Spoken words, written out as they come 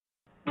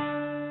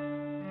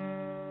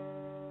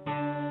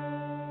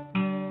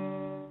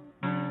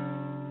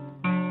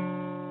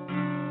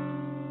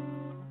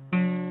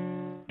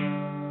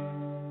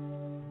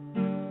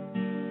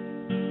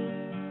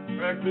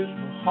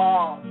Christmas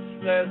hearts,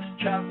 let's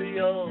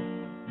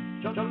champion.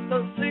 Just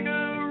a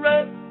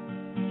cigarette,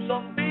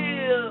 some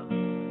beer.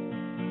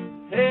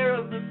 Hair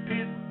of the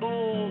pit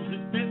bulls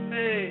that bit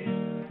me,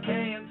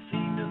 can't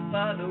seem to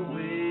find a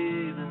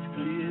way that's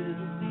clear.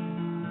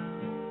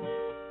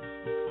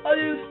 I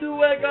used to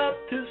wake up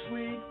to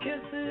sweet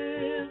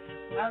kisses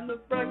and the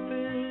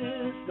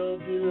breakfast of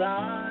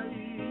delight.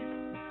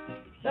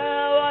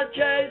 Now I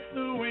chase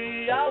the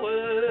wee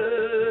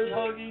hours,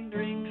 hugging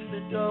drinks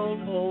that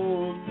don't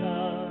hold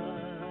tight.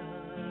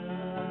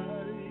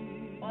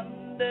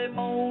 Monday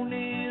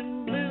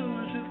moaning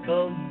blues have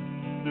come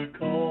to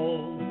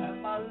call,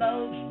 and my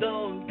love's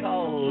done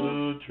called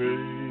a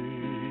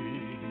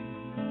train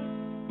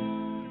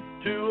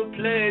to a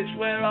place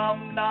where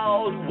I'm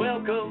not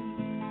welcome,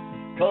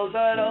 'cause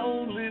I'd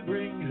only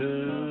bring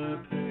her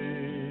pain.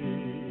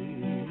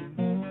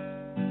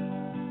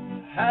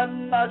 Had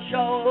my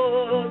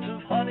shots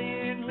of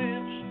honey and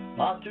lips,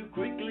 far too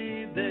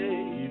quickly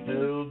they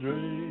fell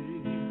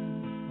drain.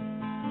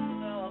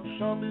 Now I'm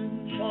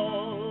shoving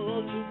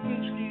shots of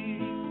whiskey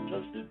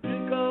just to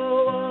pick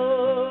up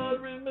what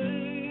remains.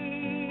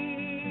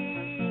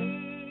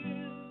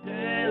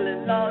 Daily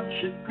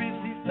lunch at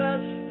greasy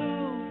fast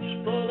foods,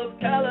 full of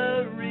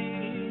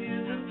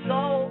calories and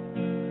salt,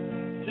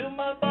 till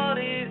my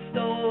body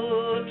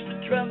starts to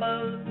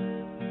tremor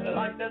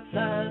like that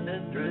San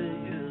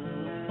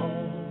Adreas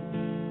fall.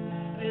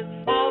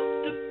 It's off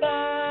to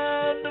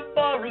find a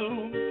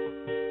barroom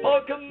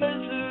for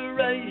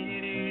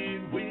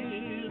commiserating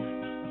with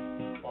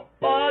a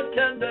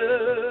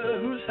bartender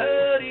who's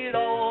heard it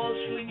all,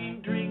 slinging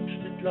drinks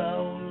to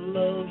drown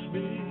love's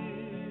beer.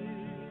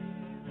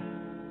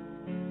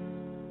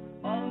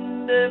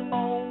 Monday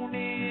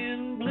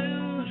moaning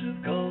blues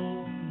have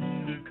come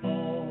to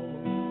call,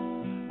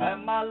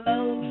 and my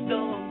love's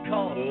done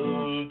caught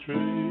a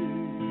train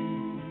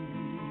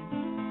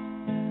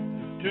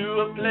to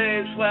a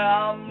place where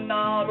I'm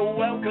not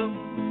welcome,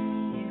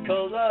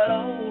 'cause I'd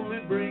only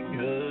bring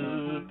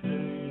her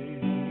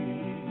pain.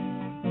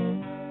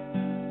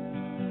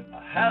 I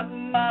had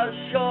my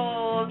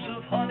shots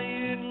of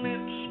honey and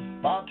lips,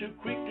 far too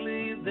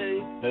quickly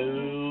they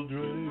fell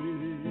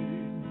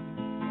drain.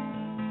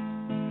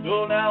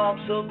 So now I'm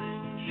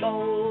sucking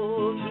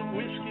shots of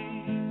whiskey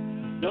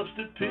just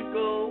to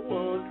pickle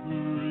what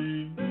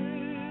remains.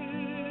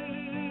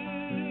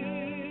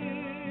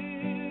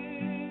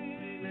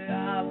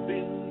 I've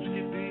been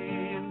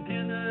skipping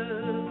dinner,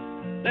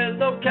 there's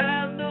no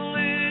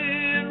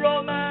candlelit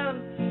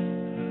romance.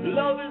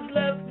 Love has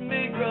left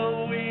me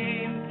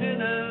growing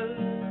thinner,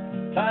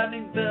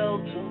 tightening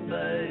belts on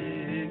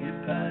baggy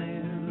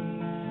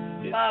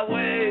pants. If I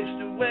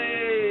waste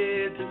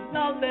away to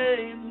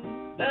nothing,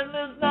 then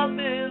there's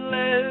nothing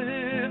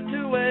left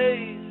to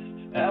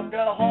waste.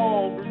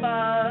 Alcohol for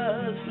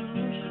my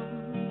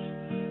solutions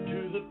to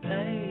the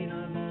pain I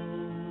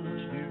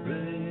must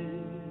erase.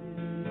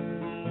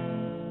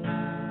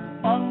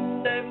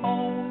 Monday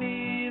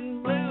moaning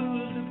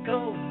blues have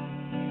come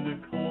to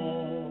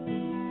call,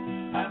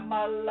 and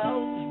my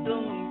love's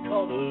done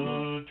caught a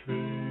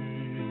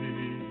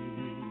train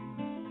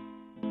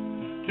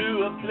to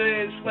a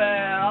place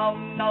where I'm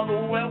not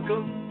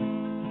welcome,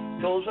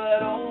 'cause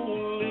I'd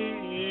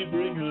only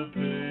bring her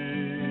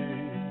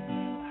pain.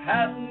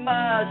 Had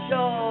my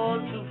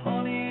shots of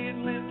honey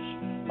and lips,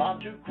 far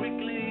too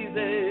quickly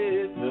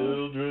they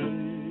fell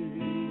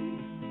drain.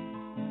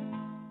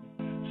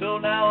 So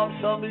now I'm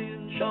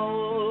summing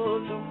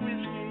shots of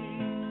whiskey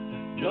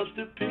just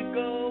to pick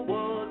up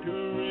what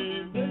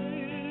remains.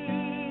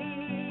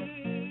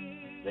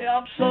 Yeah,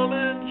 I'm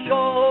summing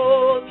shots